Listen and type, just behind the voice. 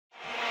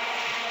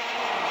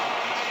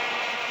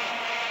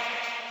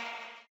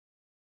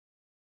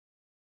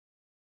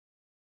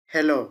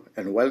Hello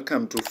and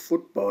welcome to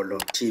Footballer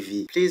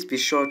TV. Please be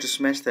sure to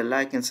smash the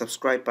like and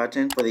subscribe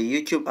button for the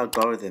YouTube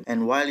algorithm,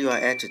 and while you are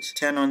at it,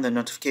 turn on the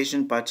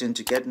notification button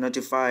to get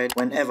notified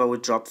whenever we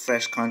drop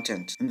fresh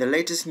content. In the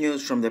latest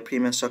news from the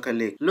Premier Soccer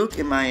League,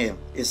 Gqeberha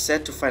is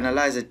set to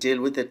finalize a deal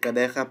with the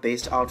Gqeberha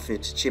based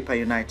outfit Chippa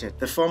United.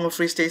 The former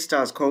Free State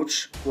Stars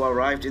coach, who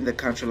arrived in the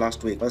country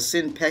last week, was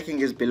seen packing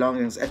his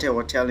belongings at a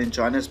hotel in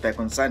Johannesburg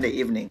on Sunday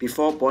evening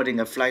before boarding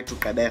a flight to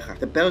Gqeberha.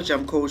 The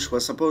Belgium coach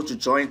was supposed to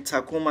join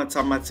Takuma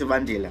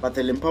but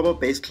the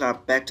Limpopo-based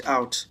club backed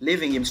out,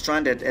 leaving him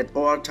stranded at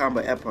OR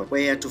Tambo Airport,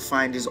 where he had to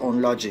find his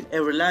own lodging. A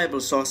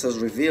reliable source has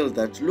revealed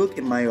that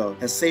Gqeberha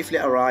has safely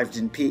arrived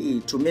in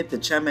PE to meet the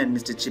chairman,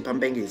 Mr.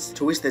 Chippa,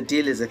 to which the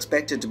deal is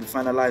expected to be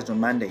finalized on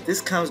Monday.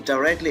 This comes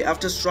directly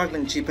after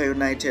struggling Chippa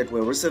United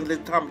were recently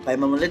thumped by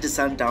Mamelodi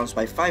Sundowns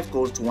by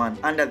 5-1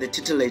 under the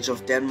tutelage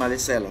of Dan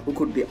Malesela, who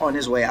could be on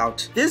his way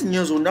out. This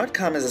news will not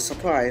come as a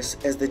surprise,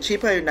 as the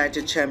Chippa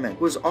United chairman,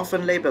 who is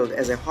often labelled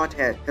as a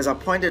hothead, has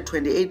appointed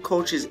 28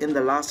 coaches in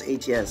the last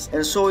 8 years,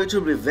 and so it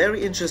will be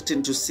very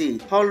interesting to see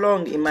how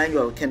long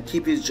Emmanuel can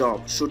keep his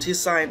job should he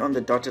sign on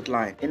the dotted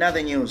line. In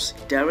other news,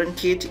 Darren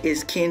Kidd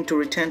is keen to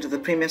return to the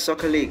Premier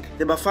Soccer League.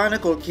 The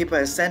Bafana goalkeeper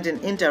has sent an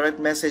indirect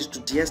message to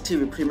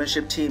DStv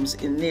Premiership teams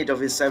in need of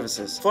his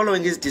services,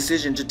 following his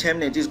decision to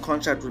terminate his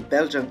contract with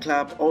Belgian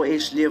club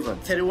OH Leuven.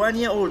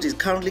 31-year-old is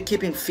currently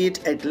keeping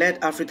fit at Glad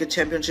Africa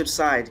Championship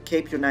side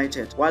Cape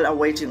United while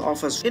awaiting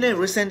offers. In a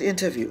recent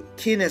interview,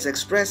 Kidd has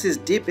expressed his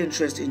deep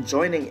interest in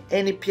joining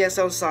any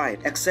PSL side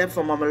except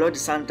for Mamelodi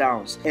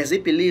Sundowns, as he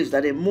believes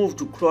that a move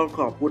to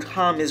Gqeberha would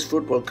harm his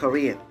football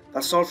career.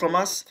 That's all from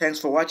us. Thanks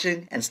for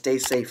watching and stay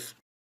safe.